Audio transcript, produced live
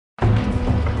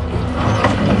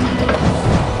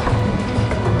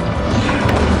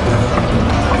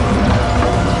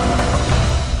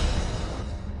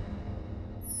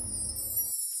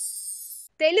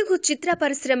చిత్ర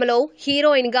పరిశ్రమలో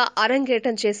హీరోయిన్ గా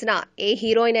అరంగేటం చేసిన ఏ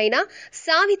హీరోయిన్ అయినా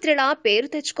సావిత్రిలా పేరు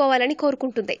తెచ్చుకోవాలని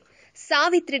కోరుకుంటుంది.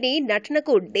 సావిత్రిని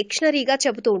నటనకు డిక్షనరీగా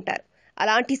చెబుతూ ఉంటారు.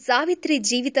 అలాంటి సావిత్రి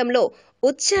జీవితంలో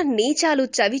ఉచ్చ నీచాలు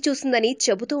చవి చూసిందని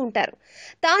చెబుతూ ఉంటారు.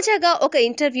 తాజాగా ఒక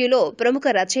ఇంటర్వ్యూలో ప్రముఖ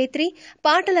రచయిత్రి,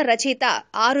 పాటల రచయిత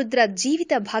ఆరుద్ర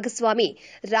జీవిత భాగస్వామి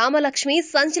రామలక్ష్మి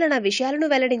సంచలన విషయాలను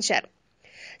వెల్లడించారు.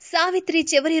 సావిత్రి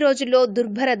చివరి రోజుల్లో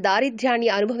దుర్భర దారిద్ర్యాన్ని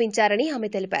అనుభవించారని ఆమె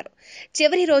తెలిపారు.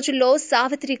 చివరి రోజుల్లో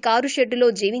సావిత్రి కారు షెడ్డులో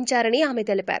జీవించారని ఆమె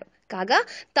తెలిపారు. కాగా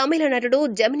తమిళ నటుడు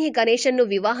జమినీ గణేశన్ ను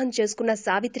వివాహం చేసుకున్న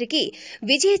సావిత్రికి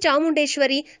విజయ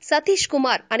చాముండేశ్వరి, సతీష్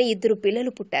కుమార్ అని 2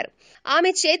 పిల్లలు పుట్టారు.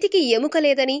 ఆమె చేతికి ఎముక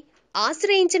లేదని,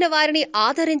 ఆశ్రయించిన వారిని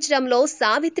ఆదరించడంలో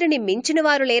సావిత్రిని మించిన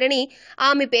వారు లేరని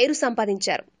ఆమె పేరు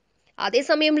సంపాదించారు. అదే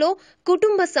సమయంలో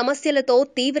కుటుంబ సమస్యలతో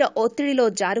తీవ్ర ఒత్తిడిలో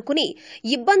జారుకుని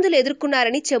ఇబ్బందులు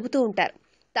ఎదుర్కొన్నారని చెబుతూ ఉంటారు.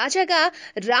 తాజాగా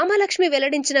రామలక్ష్మి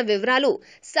వెల్లడించిన వివరాలు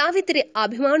సావిత్రి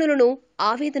అభిమానులను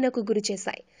ఆవేదనకు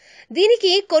గురిచేశాయి.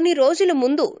 దీనికి కొన్ని రోజుల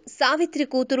ముందు సావిత్రి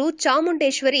కూతురు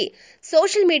చాముండేశ్వరి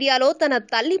సోషల్ మీడియాలో తన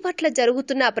తల్లి పట్ల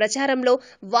జరుగుతున్న ప్రచారంలో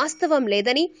వాస్తవం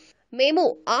లేదని, మేము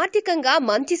ఆర్థికంగా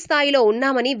మంచి స్థాయిలో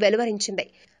ఉన్నామని వెలువరించింది.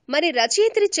 మరి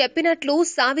రచయిత్రి చెప్పినట్లు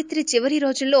సావిత్రి చివరి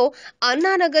రోజుల్లో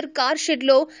అన్నానగర్ కార్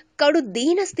షెడ్లో కడు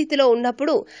దీన స్థితిలో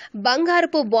ఉన్నప్పుడు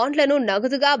బంగారపు బాండ్లను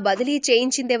నగదుగా బదిలీ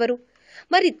చేయించిందెవరు?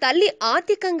 మరి తల్లి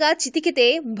ఆర్థికంగా చితికితే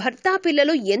భర్త,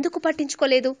 పిల్లలు ఎందుకు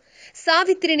పట్టించుకోలేదు?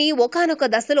 సావిత్రిని ఒకానొక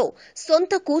దశలో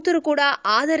సొంత కూతురు కూడా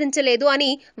ఆదరించలేదు అని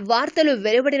వార్తలు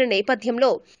వెలువడిన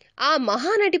నేపథ్యంలో ఆ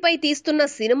మహానటిపై తీస్తున్న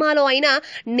సినిమాలో అయినా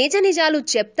నిజ నిజాలు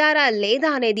చెప్తారా లేదా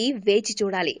అనేది వేచి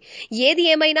చూడాలి. ఏది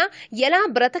ఏమైనా ఎలా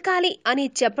బ్రతకాలి అని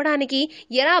చెప్పడానికి,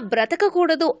 ఎలా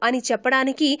బ్రతకకూడదు అని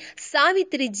చెప్పడానికి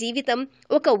సావిత్రి జీవితం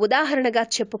ఒక ఉదాహరణగా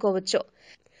చెప్పుకోవచ్చు.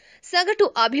 సగటు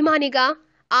అభిమానిగా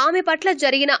ఆమె పట్ల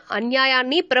జరిగిన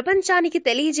అన్యాయాన్ని ప్రపంచానికి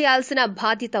తెలియజేయాల్సిన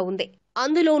బాధ్యత ఉంది.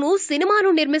 అందులోనూ సినిమాను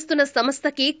నిర్మిస్తున్న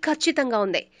సంస్థకి ఖచ్చితంగా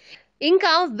ఉంది.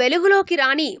 ఇంకా వెలుగులోకి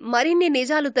రాని మరిన్ని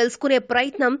నిజాలు తెలుసుకునే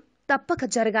ప్రయత్నం తప్పక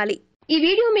జరగాలి. ఈ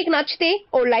వీడియో మీకు నచ్చితే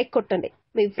ఓ లైక్ కొట్టండి.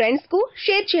 మీ ఫ్రెండ్స్ కు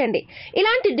షేర్ చేయండి.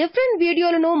 ఇలాంటి డిఫరెంట్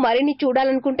వీడియోలను మరిన్ని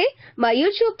చూడాలనుకుంటే మా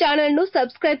యూట్యూబ్ ఛానల్ ను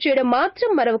సబ్స్క్రైబ్ చేయడం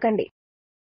మాత్రం మరవకండి.